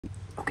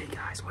Okay,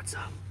 guys, what's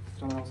up?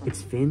 Awesome.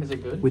 It's Finn. Is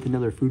it good? With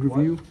another food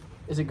review.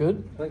 Is it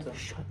good? I think so.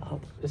 Shut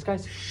up. This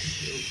guy's.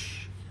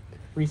 Shh.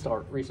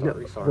 Restart. Restart.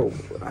 Restart. Bro,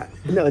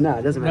 no,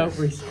 it doesn't matter. No,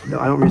 restart. No,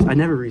 I don't. I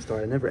never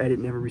restart. I never edit.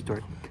 Never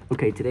restart.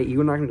 Okay, today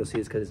you're not gonna see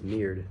this because it's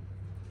mirrored.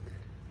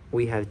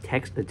 We have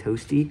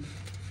Text-a-Toastie.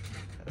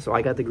 So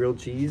I got the grilled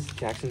cheese.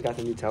 Jackson got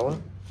the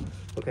Nutella.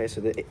 Okay, so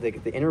the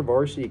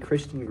InterVarsity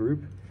Christian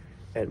group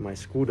at my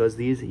school does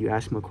these. You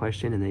ask them a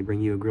question and they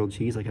bring you a grilled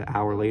cheese like an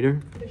hour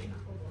later.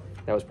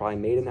 That was probably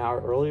made an hour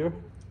earlier.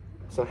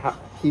 So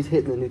he's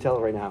hitting the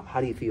Nutella right now.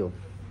 How do you feel?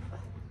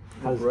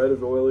 The bread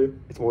is oily.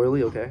 It's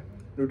oily, okay.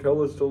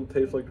 Nutella still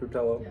tastes like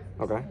Nutella.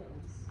 Okay.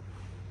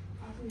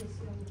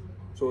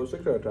 So it's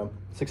 6 out of 10.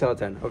 6 out of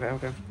 10. Okay,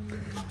 okay.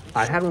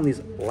 I had one of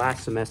these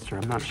last semester.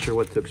 I'm not sure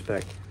what to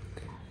expect.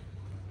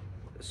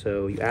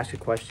 So you ask a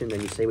question,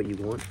 then you say what you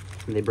want,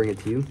 and they bring it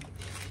to you.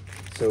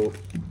 So,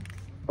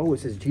 oh, it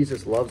says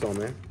Jesus loves on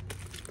there.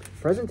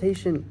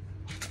 Presentation,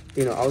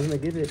 you know, I was gonna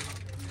give it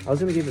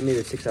maybe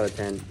a 6 out of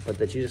 10, but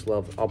the Jesus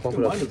love, I'll bump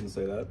it up. Mine doesn't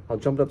say that. I'll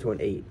jump it up to an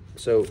 8.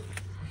 So,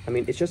 I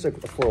mean, it's just a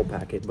floral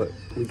packet, but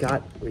we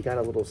got a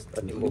little.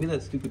 Look at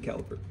that stupid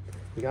caliper.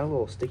 We got a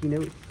little sticky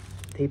note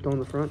taped on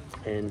the front,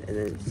 and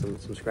then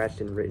some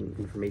scratched and written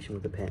information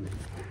with a pen.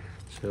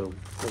 So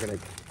we're gonna.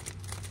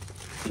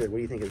 Jared, what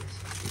do you think of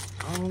this?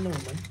 I don't know,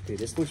 man. Dude,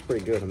 this looks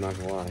pretty good. I'm not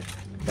gonna lie.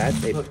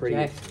 That's a pretty.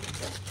 Jack,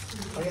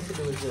 I guess it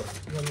was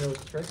this. You want to know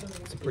what's trick?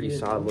 It's a pretty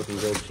solid looking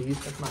grilled cheese.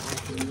 That's my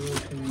actual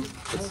grilled cheese.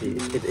 Let's see.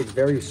 It's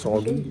very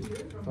soggy.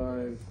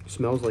 5.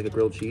 Smells like a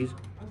grilled cheese.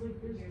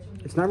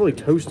 It's not really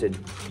toasted.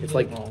 It's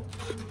like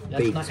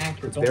That's baked. not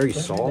accurate. It's very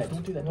soft.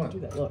 Don't do that. Don't do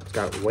that. Look. It's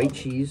got white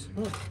cheese.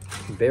 Look.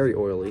 Very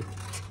oily.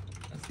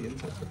 That's the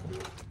inside circle.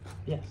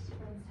 Yes.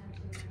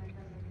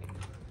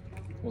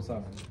 What's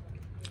that one?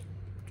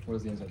 What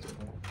is the inside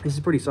circle? This is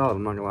pretty solid.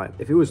 I'm not gonna lie.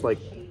 If it was like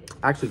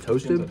actually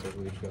toasted, Inside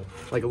circle each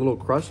got like a little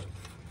crust,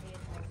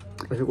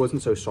 if it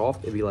wasn't so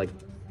soft, it'd be like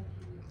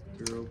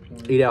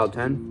 0.2. 8 out of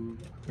 10.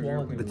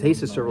 Well, The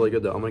taste is still really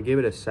good though. I'm gonna give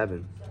it a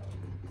 7.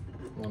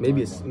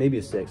 Maybe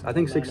a 6. I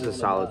think 6 is a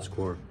solid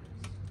score.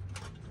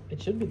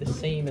 it should be the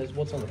same as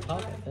what's on the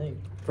top, I think.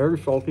 Very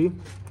salty.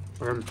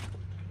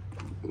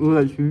 Ooh,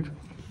 that's huge.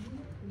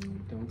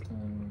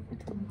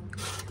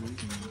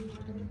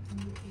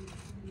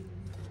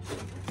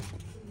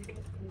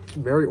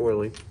 Very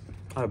oily.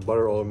 I have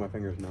butter all over my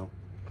fingers now.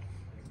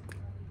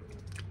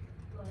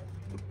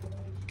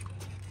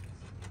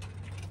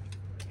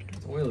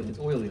 It's oily. It's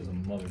oily as a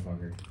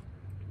motherfucker.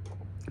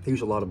 They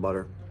use a lot of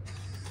butter.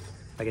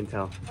 I can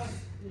tell.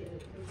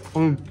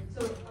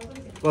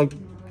 Like,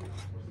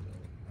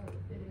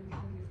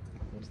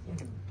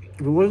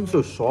 if it wasn't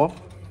so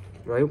soft,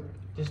 right?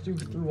 Just do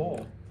through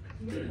all.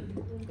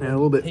 And a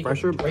little bit Take it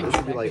fresher, right it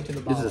should be back like, into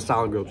the this is a bottle.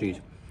 solid grilled cheese.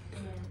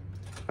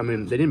 I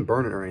mean, they didn't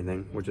burn it or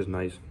anything, which is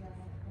nice.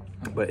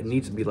 But it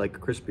needs to be like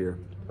crispier.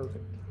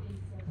 Perfect.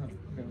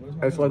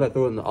 That's why I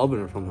throw it in the oven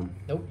or something.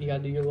 Nope, you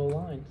gotta do your little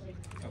lines.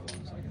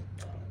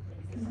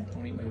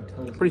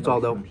 Pretty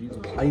solid though.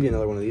 I need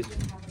another one of these.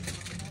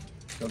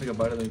 Don't take a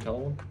bite of the Nutella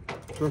one?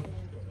 Sure.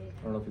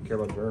 I don't know if you care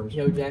about germs.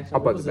 Yo, Jackson,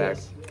 I'll what bite was the back.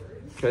 this?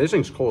 Okay, this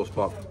thing's cold as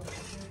fuck.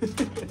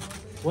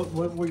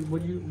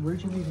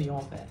 Where'd you leave me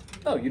off at?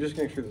 Oh, you just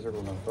make sure the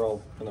circles now. They're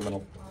all in the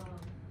middle.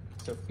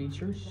 So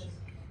features?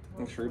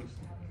 Extrude.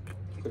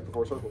 Click the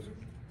 4 circles.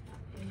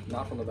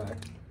 Not from the back.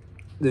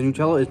 The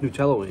Nutella is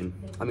Nutella-ing.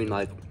 I mean,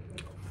 like,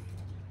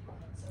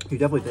 you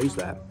definitely taste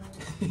that.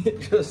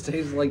 It just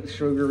tastes like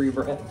sugary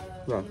bread.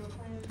 Yeah.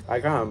 I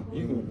kind of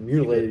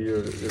mutilated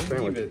your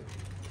sandwich. Keep it.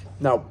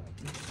 Now,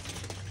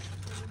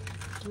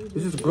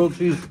 this is grilled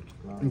cheese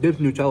dipped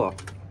Nutella.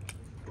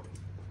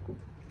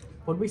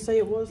 What'd we say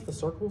it was? The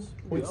circles?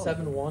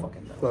 0.71?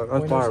 So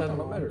that's fire.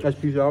 0.07. Let's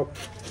peace out.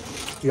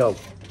 Yo,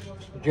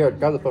 Jared,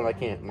 grab the phone. I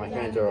can't. My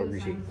hands are all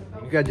greasy.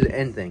 You gotta do the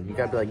end thing. You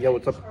gotta be like, yo,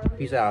 what's up?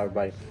 Peace out,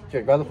 everybody.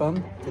 Jared, grab the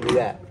phone and do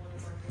that.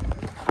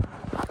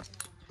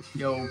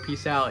 Yo,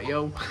 peace out,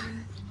 yo.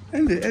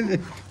 End it, end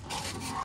it.